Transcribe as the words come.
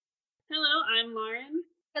I'm Lauren.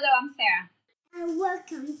 Hello, I'm Sarah. And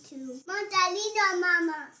welcome to Montalino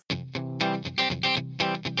Mama.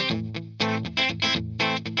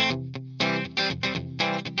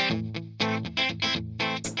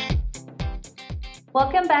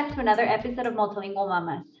 Welcome back to another episode of Multilingual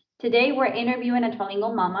Mamas. Today, we're interviewing a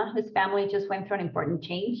trilingual mama whose family just went through an important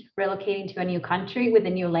change, relocating to a new country with a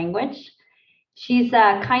new language. She's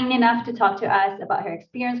kind enough to talk to us about her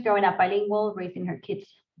experience growing up bilingual, raising her kids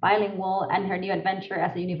bilingual, and her new adventure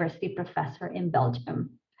as a university professor in Belgium.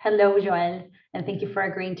 Hello, Joelle, and thank you for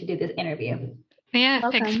agreeing to do this interview. Yeah,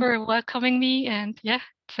 Welcome. Thanks for welcoming me. And yeah,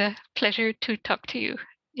 it's a pleasure to talk to you.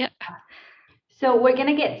 Yeah. So we're going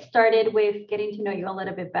to get started with getting to know you a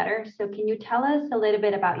little bit better. So can you tell us a little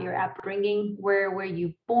bit about your upbringing? Where were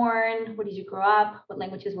you born? Where did you grow up? What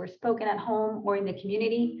languages were spoken at home or in the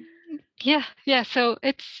community? Yeah. So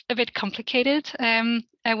it's a bit complicated.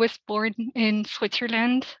 I was born in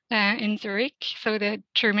Switzerland, in Zurich, so the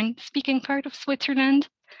German-speaking part of Switzerland.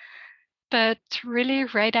 But really,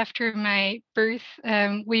 right after my birth,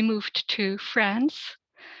 we moved to France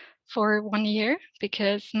for 1 year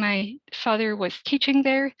because my father was teaching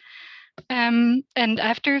there. And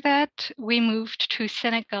after that, we moved to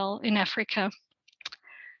Senegal in Africa.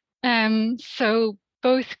 So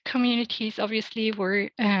both communities obviously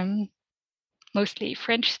were mostly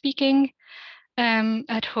French speaking.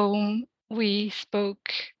 At home, we spoke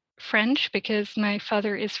French because my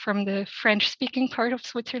father is from the French speaking part of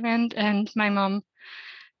Switzerland and my mom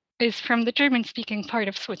is from the German speaking part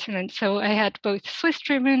of Switzerland. So I had both Swiss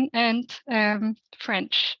German and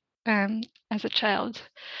French as a child.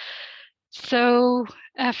 So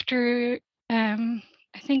after, I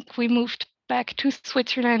think we moved back to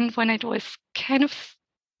Switzerland when it was kind of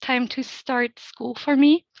time to start school for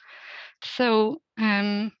me. So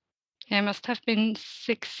I must have been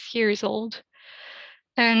 6 years old.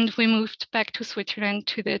 And we moved back to Switzerland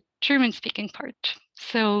to the German speaking part.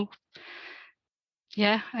 So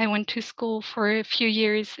yeah, I went to school for a few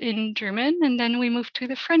years in German, and then we moved to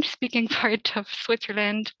the French-speaking part of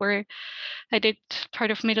Switzerland, where I did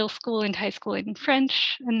part of middle school and high school in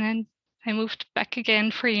French, and then I moved back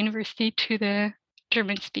again for university to the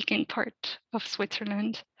German-speaking part of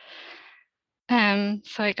Switzerland.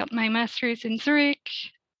 So I got my master's in Zurich,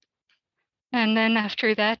 and then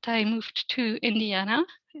after that, I moved to Indiana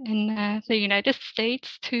in the United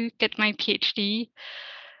States to get my PhD.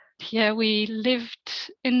 Yeah, we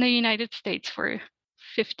lived in the United States for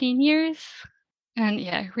 15 years. And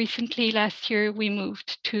yeah, recently last year we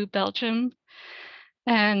moved to Belgium.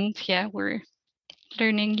 And yeah, we're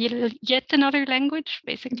learning yet another language,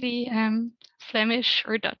 basically Flemish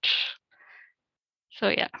or Dutch. So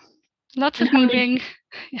yeah, lots of moving.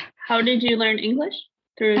 How did you learn English?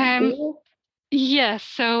 Through school? Yeah,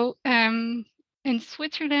 so in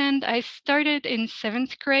Switzerland, I started in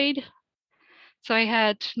 7th grade. So I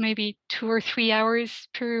had maybe 2 or 3 hours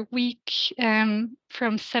per week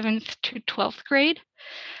from 7th to 12th grade.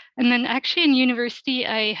 And then actually in university,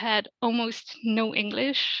 I had almost no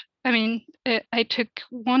English. I mean, I took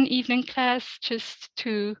one evening class just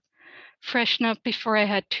to freshen up before I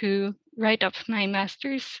had to write up my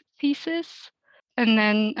master's thesis. And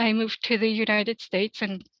then I moved to the United States,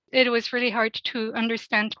 and it was really hard to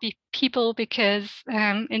understand people because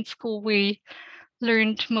in school we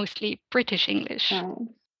learned mostly British English.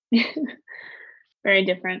 Oh. Very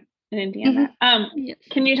different in Indiana. Yes.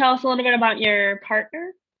 Can you tell us a little bit about your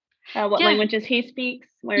partner? What languages he speaks,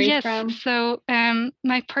 where he's from? So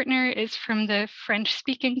my partner is from the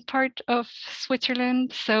French-speaking part of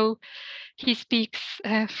Switzerland. So he speaks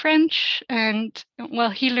French, and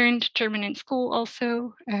well, he learned German in school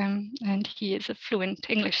also, and he is a fluent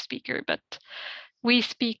English speaker. But we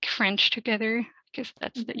speak French together because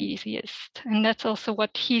that's the easiest, and that's also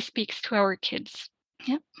what he speaks to our kids.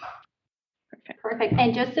 Yeah. Perfect.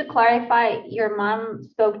 And just to clarify, your mom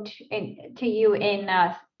spoke to you in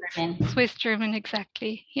German. Swiss German,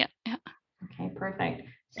 exactly. Yeah. Okay, perfect.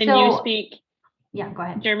 And you speak go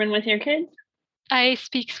ahead. German with your kids? I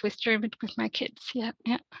speak Swiss German with my kids. Yeah.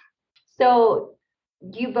 So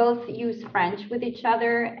you both use French with each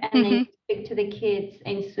other, and then you speak to the kids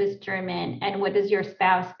in Swiss German. And what does your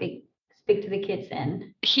spouse speak to the kids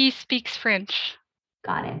in? He speaks French.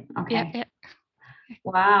 Got it. Okay. Yeah.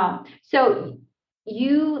 Wow. So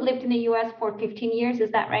you lived in the US for 15 years,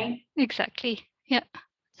 is that right? Exactly. Yeah.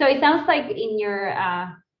 So it sounds like in your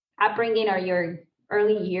upbringing or your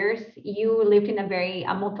early years, you lived in a very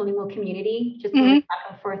multilingual community, just moving back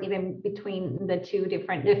and forth even between there's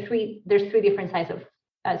three different sides of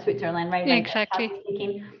Switzerland, right? Yeah, Like exactly.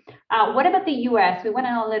 speaking. What about the US? We want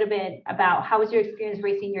to know a little bit about how was your experience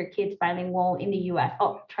raising your kids bilingual in the US?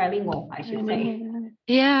 Oh, trilingual, I should say.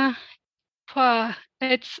 Yeah. Wow.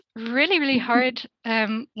 It's really, really hard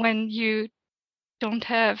when you don't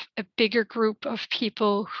have a bigger group of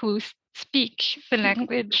people who speak the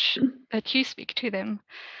language that you speak to them.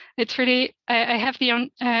 It's really, I have the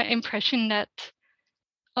impression that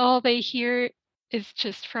all they hear is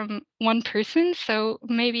just from one person. So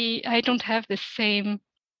maybe I don't have the same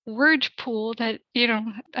word pool that,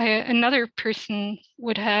 another person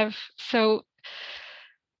would have. So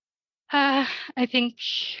I think,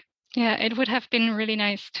 yeah, it would have been really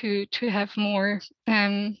nice to have more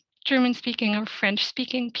German speaking or French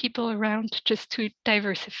speaking people around, just to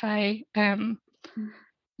diversify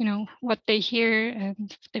what they hear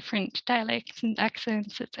and different dialects and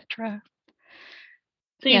accents, etc.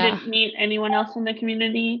 So you didn't meet anyone else in the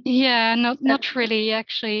community? Yeah, not really,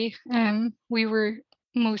 actually. We were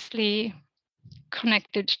mostly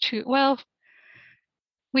connected to, well,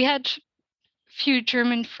 we had few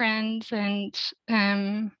German friends and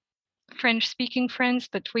French speaking friends,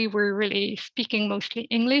 but we were really speaking mostly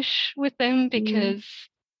English with them because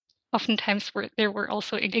oftentimes there were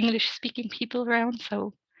also English speaking people around.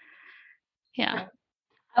 So yeah.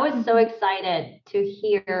 I was so excited to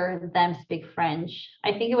hear them speak French.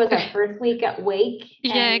 I think it was our first week at Wake,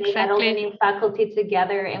 and they had all the new faculty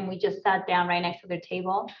together, and we just sat down right next to their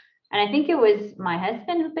table. And I think it was my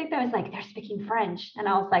husband who picked them. I was like, they're speaking French. And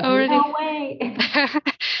I was like, no way.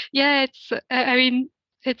 Yeah,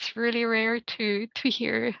 it's really rare to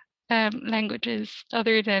hear languages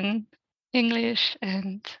other than English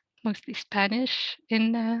and mostly Spanish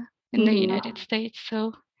in the United States.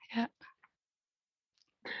 So yeah.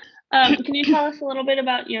 Can you tell us a little bit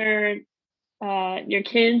about your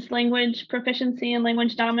kids' language proficiency and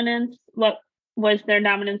language dominance? What was their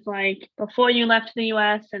dominance like before you left the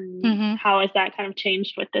US, and how has that kind of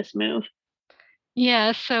changed with this move?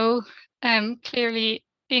 Yeah, so clearly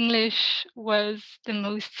English was the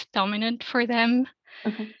most dominant for them.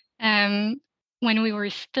 Okay. When we were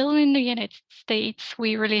still in the United States,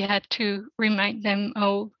 we really had to remind them,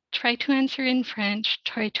 try to answer in French,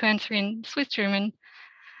 try to answer in Swiss German.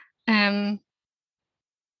 And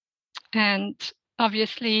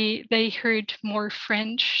obviously they heard more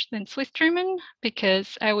French than Swiss German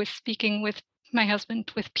because I was speaking with my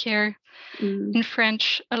husband, with Pierre, in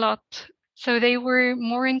French a lot. So they were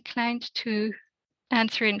more inclined to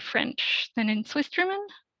answer in French than in Swiss German.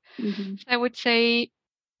 So I would say,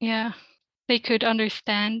 yeah, they could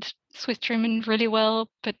understand Swiss German really well,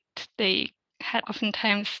 but they had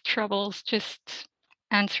oftentimes troubles just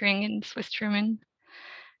answering in Swiss German.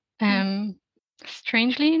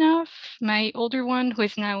 Strangely enough, my older one, who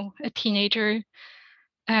is now a teenager,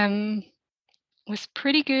 was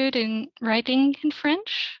pretty good in writing in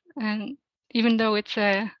French, and even though it's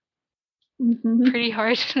a pretty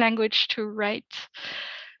hard language to write.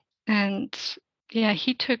 And yeah,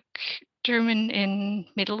 he took German in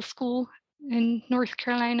middle school in North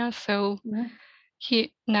Carolina, so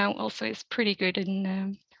he now also is pretty good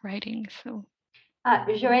in writing. So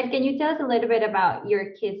Joelle, can you tell us a little bit about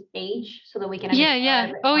your kids' age so that we can understand?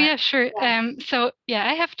 Yeah. Oh, yeah, sure. So yeah,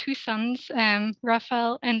 I have two sons,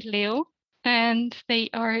 Raphael and Leo, and they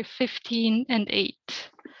are 15 and 8.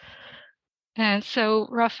 And so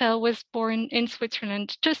Raphael was born in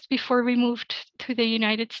Switzerland just before we moved to the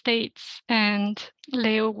United States, and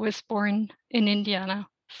Leo was born in Indiana.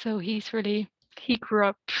 So he grew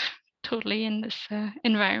up totally in this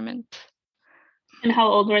environment. And how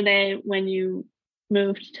old were they when you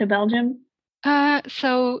moved to Belgium?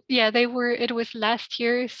 So yeah, it was last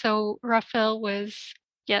year. So Raphael was,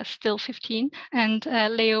 still 15, and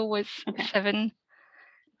Leo was 7.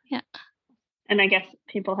 Yeah. And I guess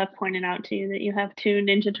people have pointed out to you that you have 2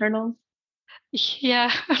 Ninja Turtles. Yeah,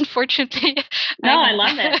 unfortunately. No, I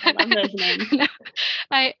love it. I love those names. No,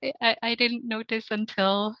 I didn't notice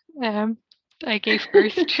until I gave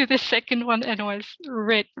birth to the second one, and it was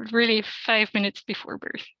really 5 minutes before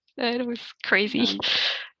birth. It was crazy.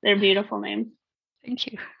 They're beautiful names. Thank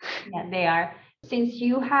you. Yeah, they are. Since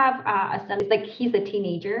you have a son, it's like he's a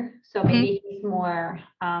teenager, so maybe he's more,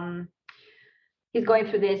 he's going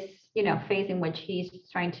through this, phase in which he's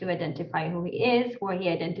trying to identify who he is, where he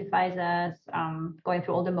identifies as, going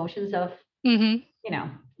through all the motions of, being a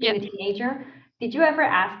teenager. Did you ever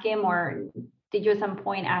ask him, or did you at some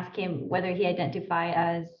point ask him whether he identified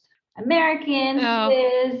as American,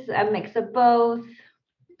 Swiss, a mix of both?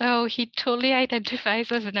 Oh, he totally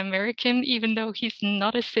identifies as an American, even though he's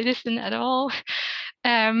not a citizen at all.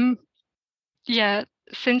 Yeah,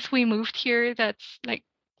 since we moved here, that's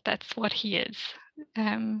what he is.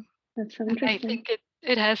 That's so I interesting. think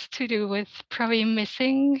it has to do with probably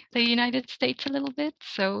missing the United States a little bit.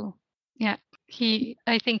 So yeah,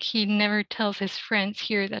 I think he never tells his friends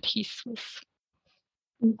here that he's Swiss.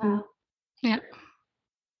 Wow. Yeah.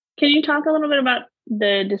 Can you talk a little bit about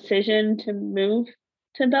the decision to move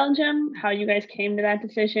to Belgium? How you guys came to that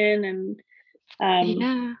decision, and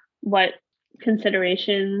Yeah. what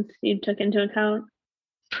considerations you took into account?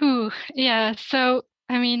 Yeah. So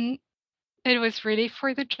I mean, it was really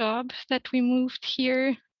for the job that we moved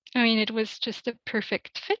here. I mean, it was just a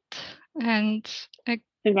perfect fit, and a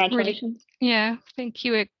Congratulations. yeah, thank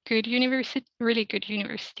you. A good university, really good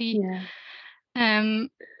university. Yeah.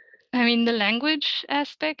 I mean, the language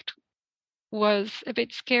aspect was a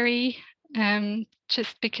bit scary,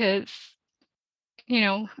 just because,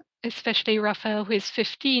 especially Raphael, who is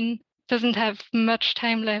 15, doesn't have much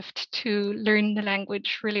time left to learn the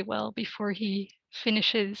language really well before he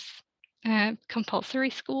finishes compulsory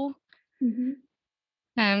school.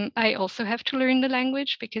 I also have to learn the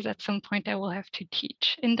language because at some point I will have to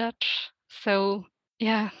teach in Dutch. So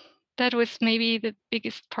yeah, that was maybe the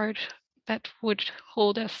biggest part that would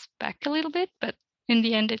hold us back a little bit. But in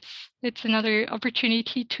the end, it's another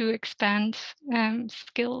opportunity to expand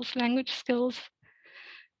language skills,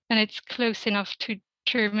 and it's close enough to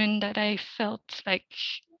German that I felt like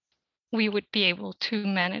we would be able to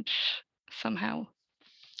manage somehow.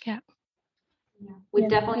 Yeah. We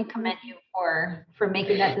definitely commend you for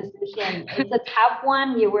making that decision. It's a tough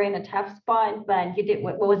one. You were in a tough spot, but you did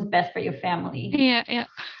what was best for your family. Yeah.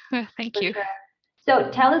 Thank you. Sure.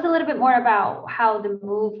 So tell us a little bit more about how the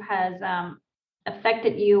move has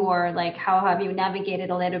affected you, or like how have you navigated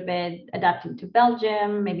a little bit adapting to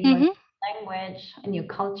Belgium, maybe learning language, a new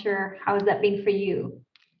culture. How has that been for you?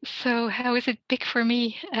 So how is it big for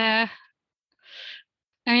me?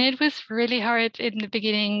 I mean, it was really hard in the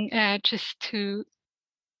beginning, just to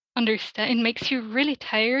understand. It makes you really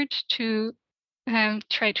tired to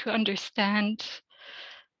try to understand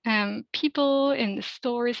people in the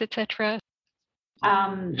stores, etc.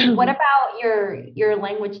 What about your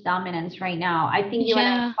language dominance right now? I think you and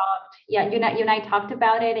I talked. Yeah, you and I talked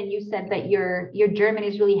about it, and you said that your German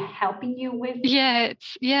is really helping you with. Yeah.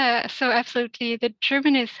 So absolutely, the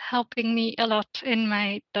German is helping me a lot in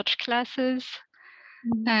my Dutch classes.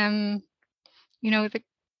 The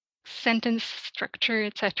sentence structure,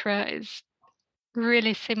 etc., is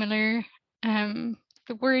really similar.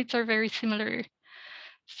 The words are very similar.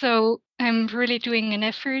 So I'm really doing an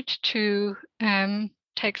effort to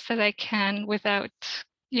text as I can without,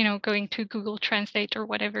 going to Google Translate or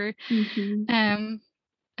whatever. And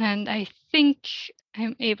I think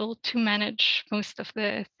I'm able to manage most of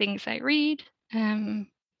the things I read.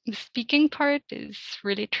 The speaking part is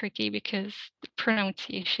really tricky because the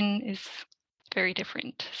pronunciation is very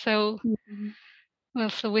different. So,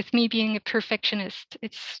 so with me being a perfectionist,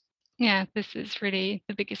 this is really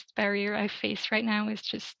the biggest barrier I face right now, is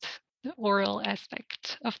just the oral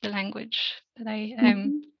aspect of the language that I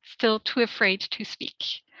am still too afraid to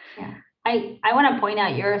speak. Yeah. I want to point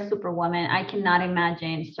out you're a superwoman. I cannot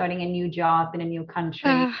imagine starting a new job in a new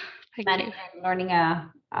country, learning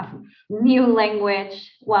a new language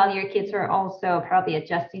while your kids are also probably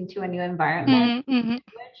adjusting to a new environment.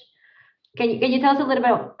 Can you tell us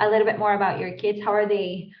a little bit more about your kids? How are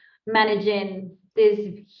they managing this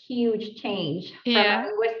huge change from a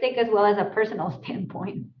linguistic as well as a personal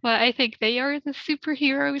standpoint? Well, I think they are the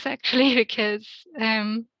superheroes actually, because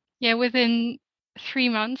within 3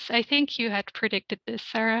 months, I think you had predicted this,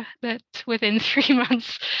 Sarah, that within 3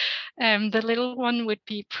 months, the little one would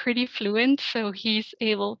be pretty fluent. So he's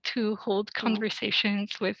able to hold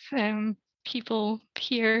conversations with people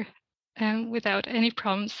here without any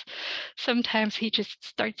problems. Sometimes he just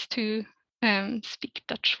starts to speak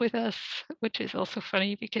Dutch with us, which is also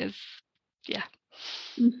funny because,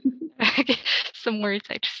 some words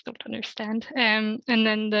I just don't understand. And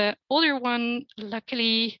then the older one,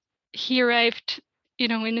 luckily, he arrived,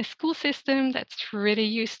 in a school system that's really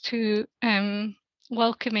used to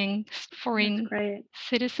welcoming foreign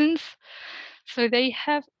citizens. So they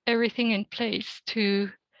have everything in place to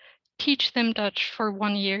teach them Dutch for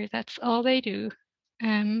 1 year. That's all they do.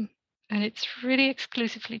 And it's really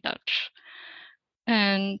exclusively Dutch.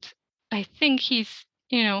 And I think he's,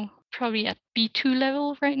 probably at B2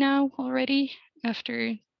 level right now already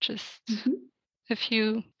after just a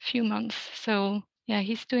few months. So yeah,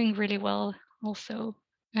 he's doing really well also.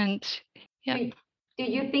 And yeah. Do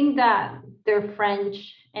you think that their French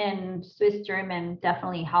and Swiss German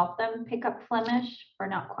definitely helped them pick up Flemish, or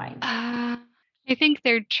not quite? I think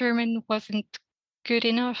their German wasn't good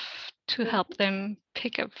enough to help them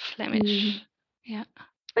pick up Flemish. Yeah.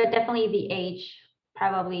 But definitely the age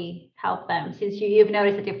probably help them, since you've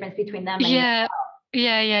noticed a difference between them and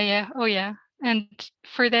yeah, yeah. Oh yeah. And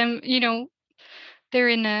for them, they're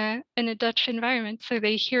in a Dutch environment, so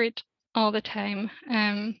they hear it all the time.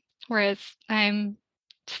 Whereas I'm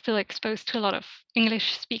still exposed to a lot of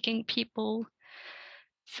English speaking people.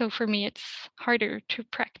 So for me, it's harder to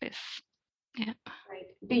practice. Yeah. Right.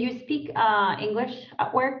 Do you speak English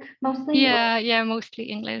at work mostly? Yeah, mostly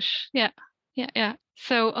English. Yeah.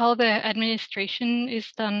 So all the administration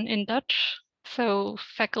is done in Dutch. So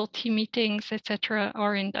faculty meetings, etc.,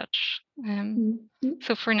 are in Dutch.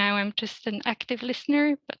 So for now, I'm just an active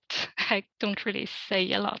listener, but I don't really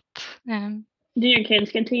say a lot. Do your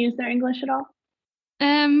kids get to use their English at all?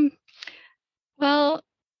 Well,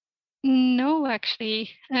 no,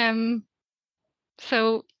 actually.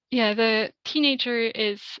 So yeah, the teenager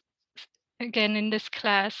is again in this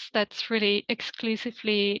class that's really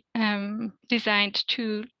exclusively designed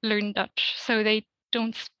to learn Dutch. So they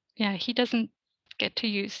don't. Yeah, he doesn't get to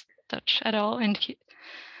use Dutch at all, and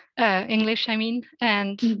English, I mean,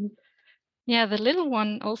 and. Yeah, the little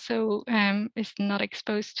one also is not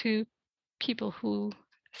exposed to people who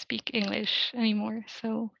speak English anymore.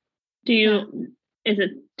 So, is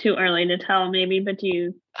it too early to tell maybe, but do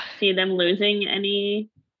you see them losing any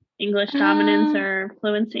English dominance or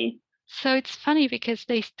fluency? So it's funny because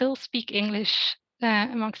they still speak English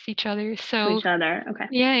amongst each other. So each other, okay.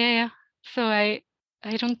 Yeah. So I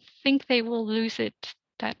don't think they will lose it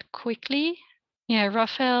that quickly. Yeah,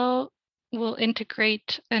 Raphael will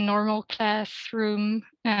integrate a normal classroom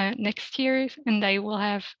next year, and they will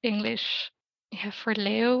have English. Yeah, for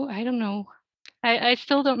Leo, I don't know. I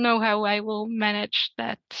still don't know how I will manage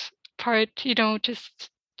that part, just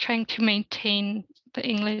trying to maintain the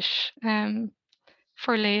English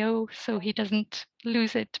for Leo so he doesn't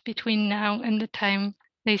lose it between now and the time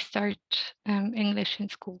they start English in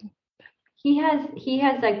school. He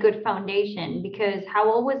has a good foundation, because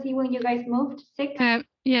how old was he when you guys moved? 6?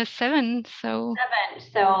 Yeah, 7. So 7.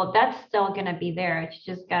 So that's still gonna be there. It's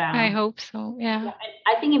just gotta. I hope so. Yeah.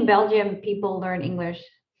 I think in Belgium people learn English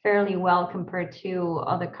fairly well compared to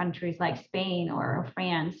other countries like Spain or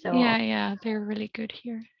France. So yeah, they're really good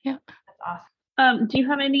here. Yeah. That's awesome. Do you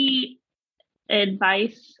have any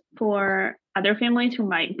advice for other families who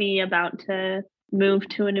might be about to move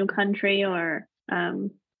to a new country or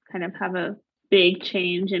kind of have a big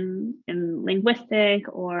change in linguistic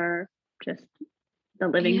or just the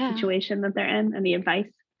living situation that they're in? Any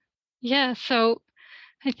advice? Yeah, so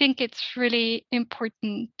I think it's really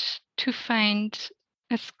important to find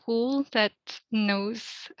a school that knows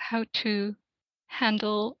how to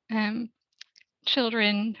handle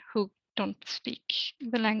children who don't speak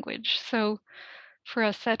the language. So for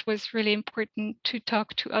us, that was really important to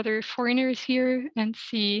talk to other foreigners here and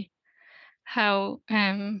see how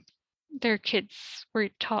their kids were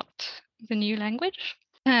taught the new language.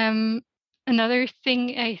 Another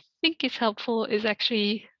thing I think is helpful is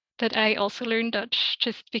actually that I also learned Dutch,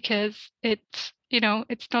 just because it's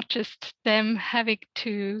not just them having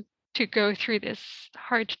to go through this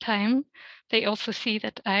hard time. They also see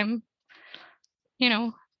that I'm,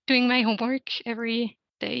 doing my homework every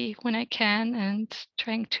day when I can and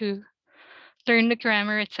trying to learn the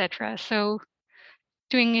grammar, etc. So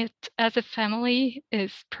doing it as a family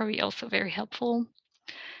is probably also very helpful.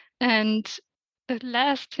 And the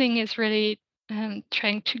last thing is really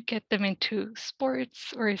trying to get them into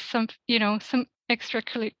sports or some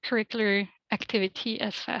extracurricular activity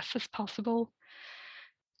as fast as possible.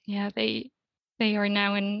 Yeah, they are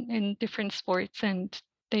now in different sports and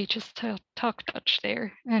they just talk Dutch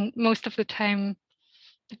there. And most of the time,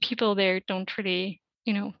 the people there don't really,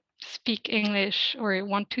 speak English or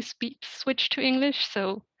want to switch to English.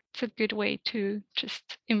 So it's a good way to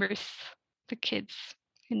just immerse the kids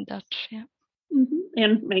in Dutch. Yeah.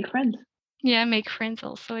 And make friends. Yeah, make friends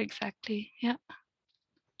also, exactly. Yeah.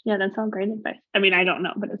 Yeah, that's all great advice. I mean, I don't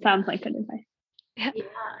know, but it sounds like good advice. Yeah.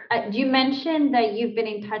 You mentioned that you've been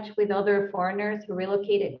in touch with other foreigners who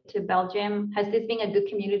relocated to Belgium. Has this been a good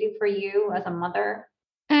community for you as a mother?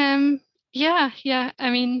 Yeah. I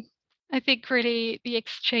mean, I think really the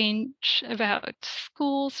exchange about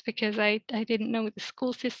schools, because I didn't know the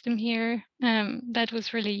school system here, that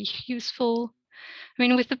was really useful. I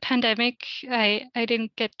mean, with the pandemic, I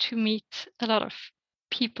didn't get to meet a lot of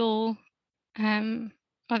people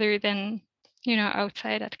other than,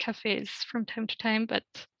 outside at cafes from time to time, but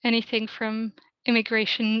anything from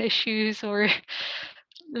immigration issues or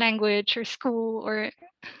language or school or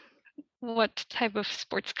what type of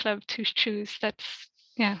sports club to choose,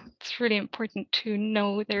 it's really important to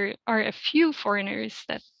know there are a few foreigners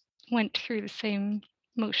that went through the same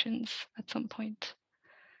motions at some point.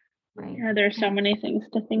 Right. Yeah, there's so many things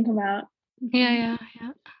to think about. Yeah.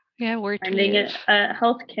 Where to Finding live.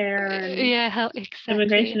 healthcare and exactly.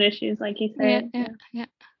 immigration issues, like you said. Yeah.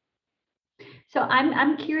 So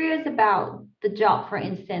I'm curious about the job, for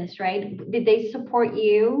instance, right? Did they support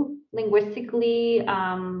you linguistically,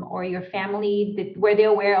 or your family? Were they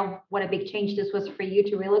aware of what a big change this was for you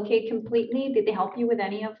to relocate completely? Did they help you with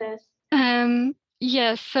any of this?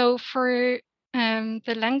 Yeah, so for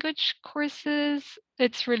the language courses,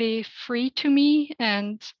 it's really free to me.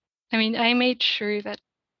 And I mean, I made sure that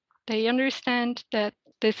they understand that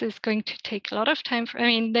this is going to take a lot of time. I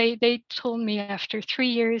mean, they told me after 3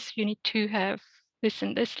 years, you need to have this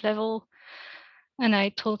and this level. And I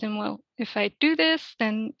told them, well, if I do this,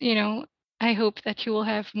 then, I hope that you will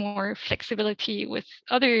have more flexibility with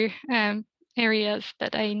other areas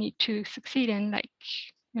that I need to succeed in, like,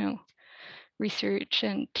 research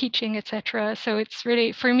and teaching, etc. So it's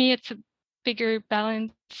really, for me, it's a bigger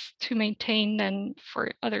balance to maintain than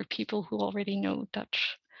for other people who already know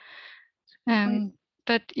Dutch.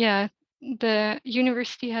 But yeah, the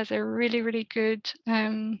university has a really, really good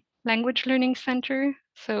language learning center.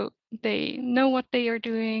 So they know what they are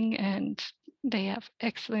doing and they have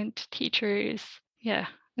excellent teachers. Yeah,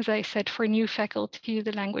 as I said, for new faculty,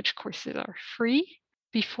 the language courses are free.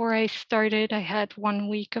 Before I started, I had 1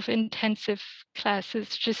 week of intensive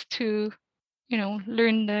classes just to,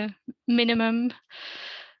 learn the minimum.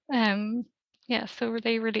 Yeah, so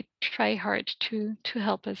they really try hard to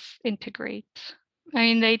help us integrate. I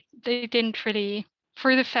mean, they didn't really,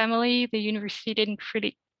 for the family, the university didn't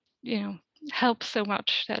really, help so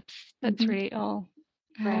much. That's really all.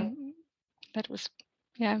 Right. That was,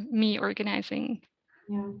 me organizing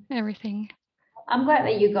everything. I'm glad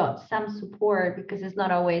that you got some support, because it's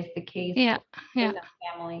not always the case Yeah. for some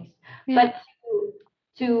families. Yeah. But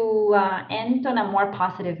to end on a more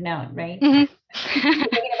positive note, right?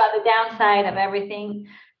 Thinking about the downside of everything.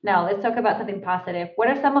 No, let's talk about something positive. What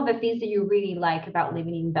are some of the things that you really like about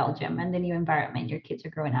living in Belgium and the new environment your kids are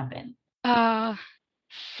growing up in?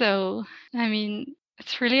 So, I mean,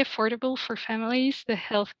 it's really affordable for families, the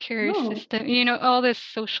healthcare system, all the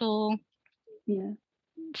social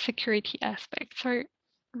security aspects are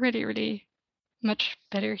really, really much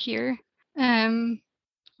better here.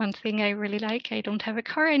 One thing I really like, I don't have a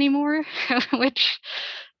car anymore, which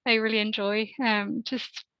I really enjoy.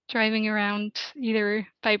 Just driving around either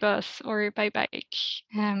by bus or by bike.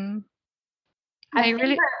 I've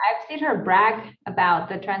seen her brag about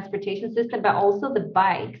the transportation system, but also the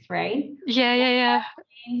bikes, right? Yeah.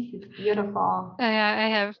 It's beautiful. I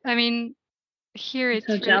have. I mean, here it's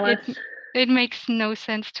so jealous. It makes no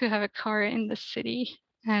sense to have a car in the city.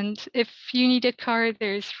 And if you need a car,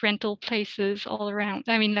 there's rental places all around.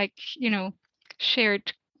 I mean, like,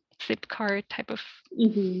 shared Zipcar type of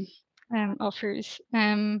offers.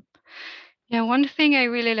 Yeah, one thing I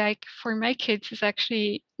really like for my kids is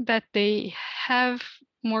actually that they have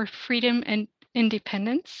more freedom and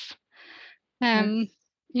independence. In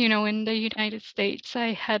the United States,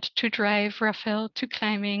 I had to drive Raphael to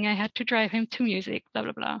climbing. I had to drive him to music, blah,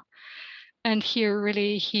 blah, blah. And here,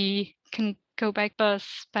 really, he can go by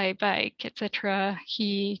bus, by bike, etc.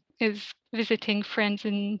 He is visiting friends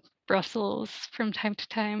in Brussels from time to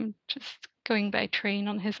time, just going by train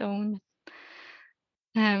on his own.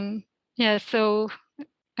 Yeah, so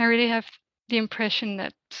I really have the impression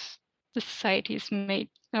that the society is made,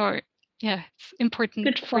 or it's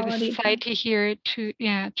important for the society here to,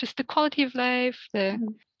 just the quality of life, the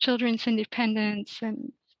children's independence,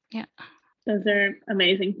 and those are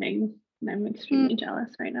amazing things. And I'm extremely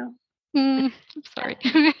jealous right now. I'm sorry.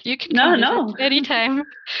 You can come visit anytime.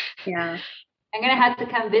 Yeah. I'm gonna have to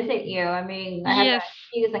come visit you. I mean, I have an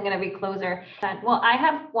excuse. I'm gonna be closer. Well, I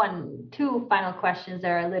have two final questions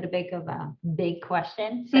that are a little bit of a big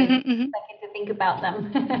question, so take a second to think about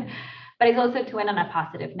them. But it's also to end on a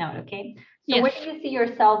positive note. Okay. So where do you see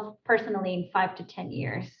yourself personally in 5 to 10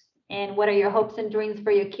 years? And what are your hopes and dreams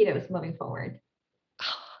for your kiddos moving forward?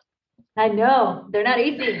 I know they're not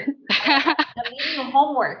easy. I'm leaving you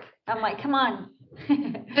homework. I'm like, come on.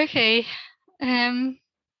 Okay.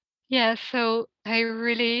 Yeah, so I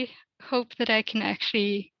really hope that I can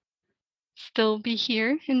actually still be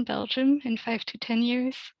here in Belgium in 5 to 10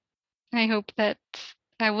 years. I hope that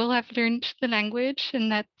I will have learned the language and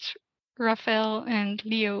that Raphael and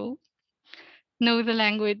Leo know the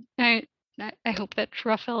language. I hope that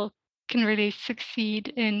Raphael can really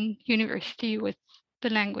succeed in university with the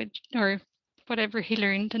language or whatever he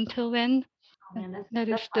learned until then. Oh, man, that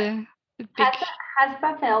is the big... Has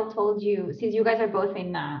Raphael told you, since you guys are both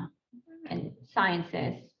in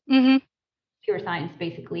sciences, pure science,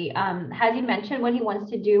 basically. Has he mentioned what he wants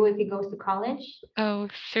to do if he goes to college? Oh,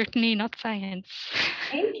 certainly not science.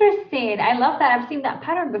 Interesting. I love that. I've seen that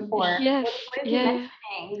pattern before. Yes. What is he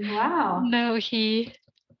mentioning? Wow. No,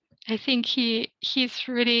 I think he's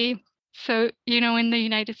really, so, in the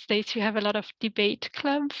United States, you have a lot of debate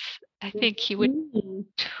clubs. I think he would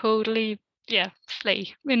totally,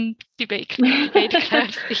 slay in debate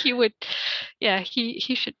clubs. He would,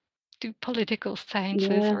 he should do political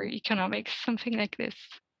sciences or economics, something like this.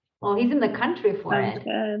 Well, he's in the country for it.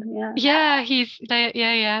 Good. Yeah. Yeah, he's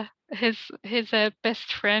his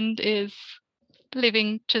best friend is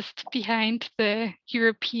living just behind the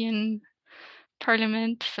European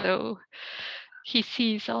Parliament, so he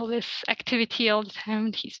sees all this activity all the time,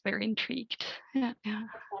 and he's very intrigued. Yeah. That's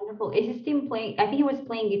wonderful. Is he still playing? I think he was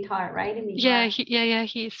playing guitar, right? In the US?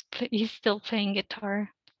 He's still playing guitar.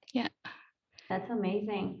 Yeah. That's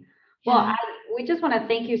amazing. Well, we just want to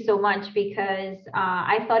thank you so much, because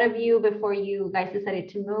I thought of you before you guys decided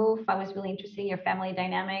to move. I was really interested in your family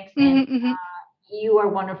dynamics, and you are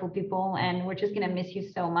wonderful people, and we're just going to miss you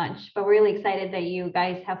so much. But we're really excited that you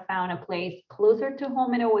guys have found a place closer to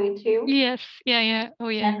home in a way too. Yes. Yeah. Oh,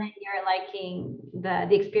 yeah. And then you're liking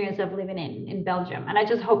the experience of living in Belgium. And I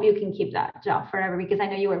just hope you can keep that job forever, because I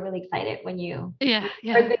know you were really excited when you heard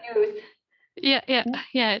the news. Yeah.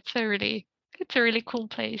 It's a really cool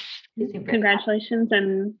place. Congratulations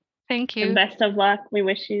and thank you. And best of luck. We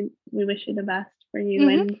wish you the best for you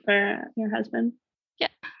and for your husband. Yeah,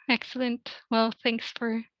 excellent. Well, thanks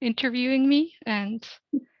for interviewing me. And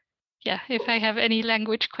if I have any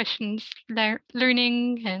language questions,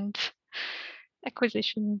 learning and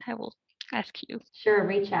acquisition, I will ask you. Sure,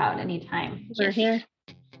 reach out anytime. We're here.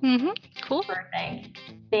 Cool. Perfect.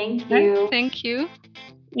 Thank you. Thank you.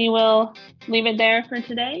 We will leave it there for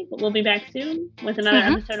today, but we'll be back soon with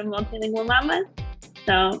another episode of Multilingual Mamas.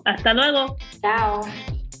 So, hasta luego. Ciao.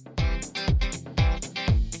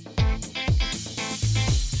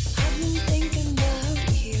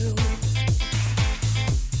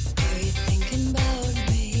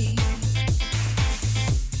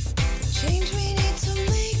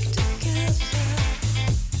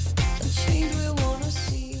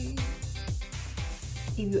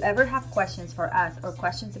 If you ever have questions for us or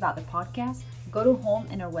questions about the podcast, go to home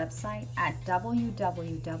in our website at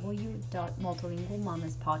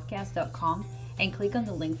www.multilingualmamaspodcast.com and click on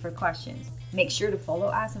the link for questions. Make sure to follow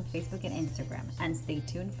us on Facebook and Instagram, and stay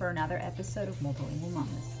tuned for another episode of Multilingual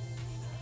Mamas.